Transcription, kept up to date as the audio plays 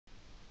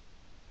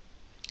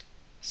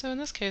So in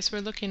this case, we're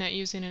looking at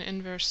using an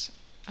inverse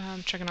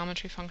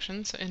trigonometry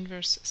function, so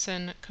inverse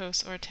sin,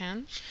 cos, or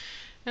tan.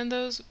 And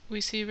those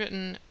we see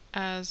written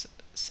as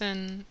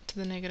sin to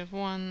the negative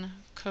 1,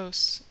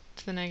 cos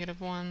to the negative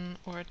 1,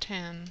 or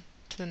tan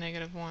to the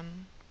negative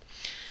 1.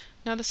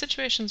 Now the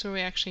situations where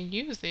we actually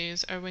use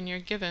these are when you're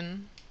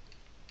given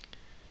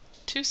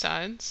two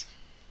sides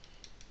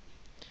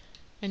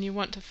and you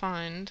want to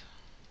find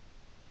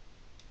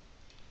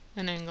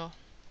an angle.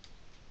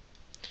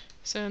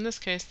 So in this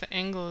case, the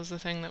angle is the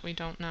thing that we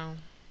don't know.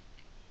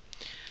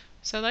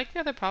 So like the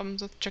other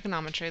problems with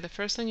trigonometry, the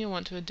first thing you'll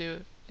want to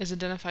do is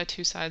identify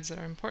two sides that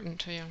are important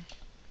to you.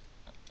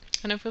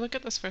 And if we look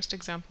at this first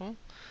example,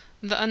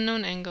 the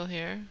unknown angle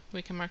here,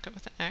 we can mark it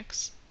with an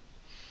x.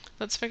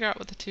 Let's figure out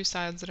what the two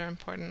sides that are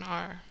important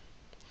are.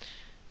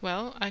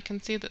 Well, I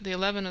can see that the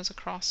 11 is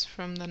across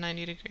from the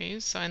 90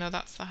 degrees, so I know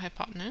that's the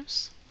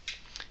hypotenuse.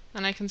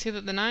 And I can see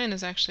that the 9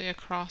 is actually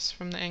across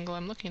from the angle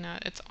I'm looking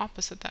at. It's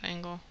opposite that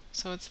angle,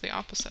 so it's the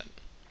opposite.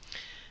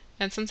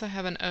 And since I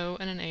have an O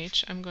and an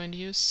H, I'm going to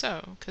use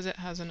so, because it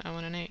has an O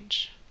and an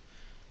H.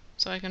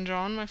 So I can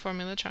draw on my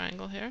formula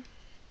triangle here.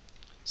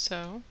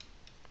 So,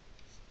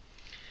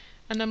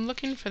 and I'm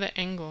looking for the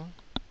angle.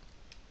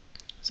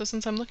 So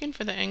since I'm looking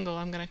for the angle,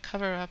 I'm going to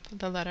cover up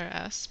the letter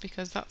S,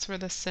 because that's where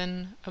the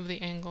sin of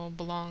the angle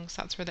belongs.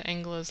 That's where the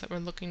angle is that we're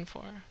looking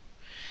for.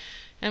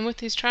 And with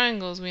these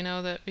triangles, we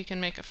know that we can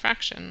make a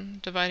fraction,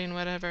 dividing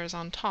whatever is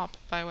on top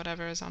by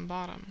whatever is on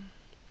bottom.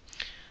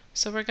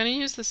 So we're going to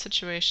use this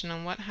situation,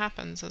 and what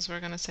happens is we're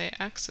going to say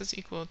x is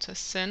equal to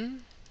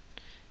sin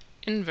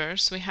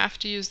inverse. We have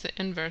to use the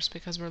inverse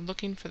because we're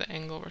looking for the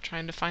angle. We're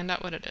trying to find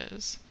out what it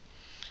is.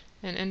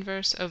 An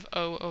inverse of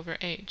O over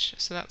H.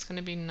 So that's going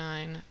to be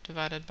 9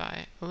 divided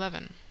by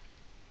 11.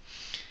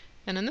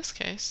 And in this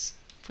case,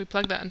 if we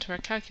plug that into our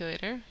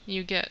calculator,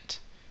 you get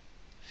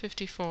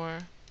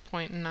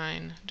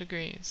 54.9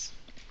 degrees.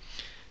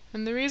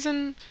 And the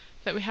reason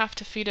that we have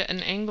to feed it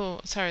an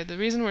angle, the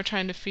reason we're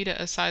trying to feed it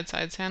a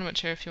side-side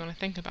sandwich here, if you want to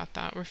think about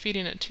that, we're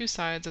feeding it two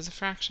sides as a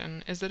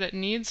fraction, is that it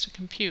needs to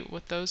compute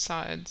with those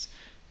sides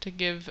to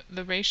give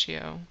the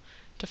ratio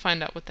to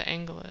find out what the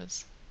angle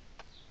is.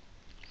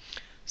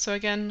 So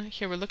again,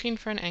 here we're looking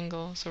for an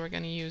angle, so we're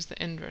going to use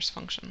the inverse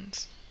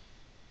functions.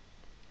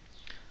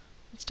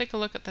 Let's take a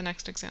look at the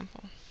next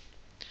example.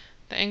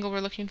 The angle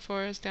we're looking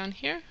for is down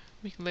here.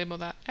 We can label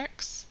that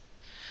x.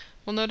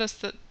 We'll notice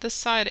that this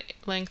side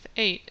length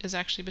 8 is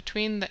actually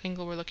between the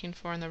angle we're looking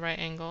for and the right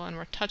angle, and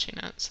we're touching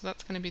it, so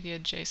that's going to be the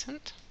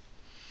adjacent.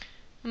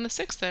 And the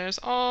 6 there is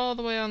all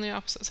the way on the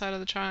opposite side of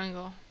the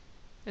triangle.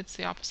 It's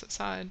the opposite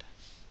side.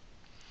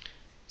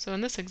 So in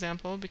this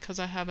example, because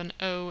I have an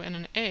O and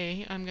an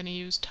A, I'm going to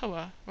use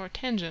TOA, or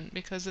tangent,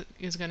 because it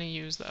is going to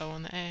use the O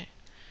and the A.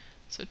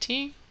 So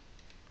T,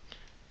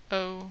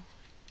 O,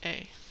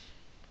 A.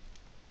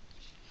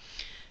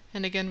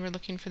 And again, we're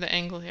looking for the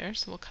angle here,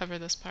 so we'll cover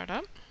this part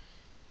up.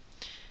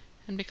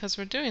 And because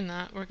we're doing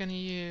that, we're going to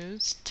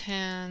use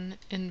tan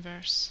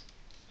inverse.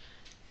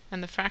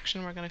 And the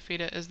fraction we're going to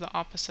feed it is the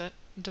opposite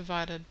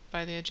divided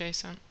by the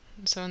adjacent.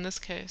 So in this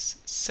case,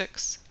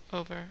 6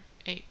 over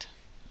 8.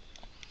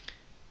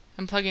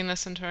 And plugging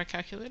this into our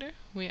calculator,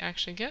 we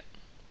actually get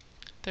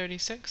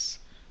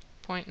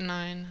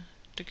 36.9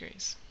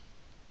 degrees.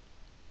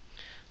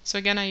 So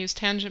again, I used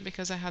tangent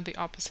because I had the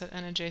opposite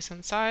and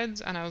adjacent sides,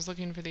 and I was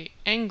looking for the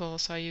angle,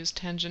 so I used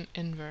tangent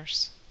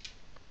inverse.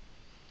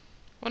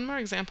 One more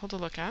example to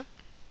look at.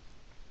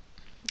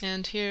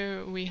 And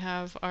here we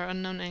have our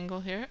unknown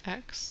angle here,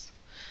 x.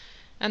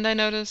 And I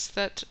notice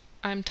that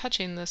I'm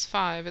touching this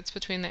 5. It's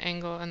between the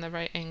angle and the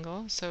right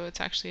angle, so it's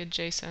actually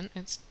adjacent.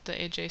 It's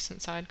the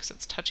adjacent side because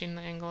it's touching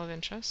the angle of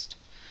interest.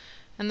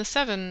 And the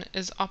 7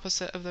 is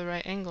opposite of the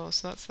right angle,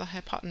 so that's the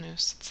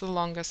hypotenuse. It's the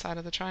longest side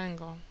of the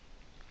triangle.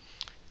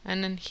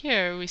 And then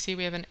here we see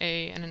we have an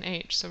A and an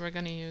H, so we're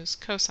going to use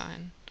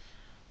cosine,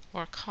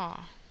 or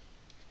ca.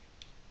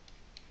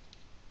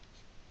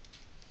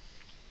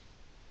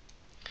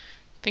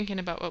 Thinking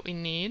about what we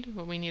need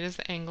is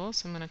the angle,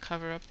 so I'm going to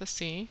cover up the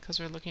C because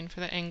we're looking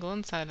for the angle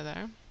inside of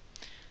there.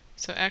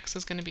 So x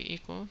is going to be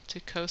equal to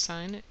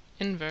cosine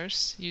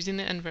inverse, using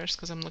the inverse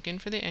because I'm looking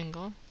for the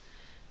angle,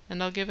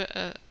 and I'll give it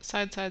a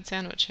side-side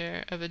sandwich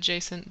here of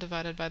adjacent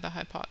divided by the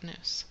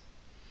hypotenuse.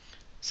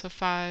 So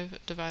 5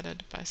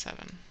 divided by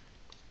 7.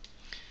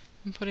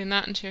 And putting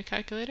that into your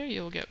calculator,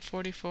 you'll get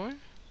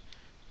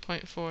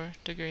 44.4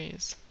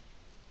 degrees.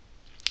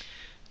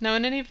 Now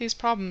in any of these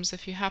problems,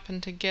 if you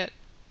happen to get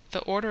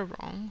the order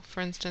wrong,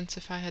 for instance,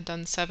 if I had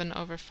done 7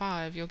 over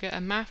 5, you'll get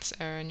a maths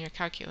error in your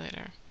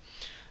calculator.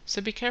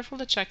 So be careful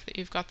to check that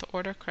you've got the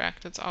order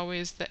correct. It's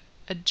always the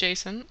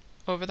adjacent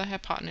over the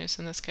hypotenuse,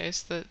 in this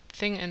case, the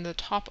thing in the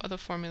top of the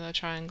formula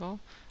triangle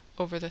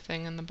over the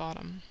thing in the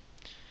bottom.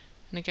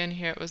 And again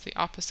here it was the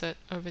opposite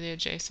over the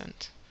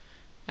adjacent.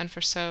 And for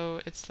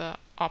so, it's the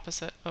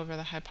opposite over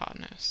the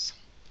hypotenuse.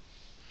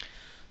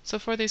 So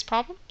for these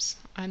problems,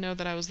 I know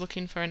that I was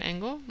looking for an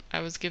angle. I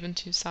was given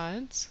two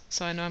sides,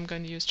 so I know I'm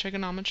going to use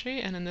trigonometry,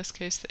 and in this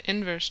case the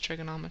inverse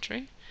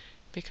trigonometry,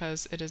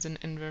 because it is an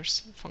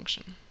inverse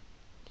function.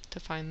 to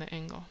find the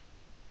angle.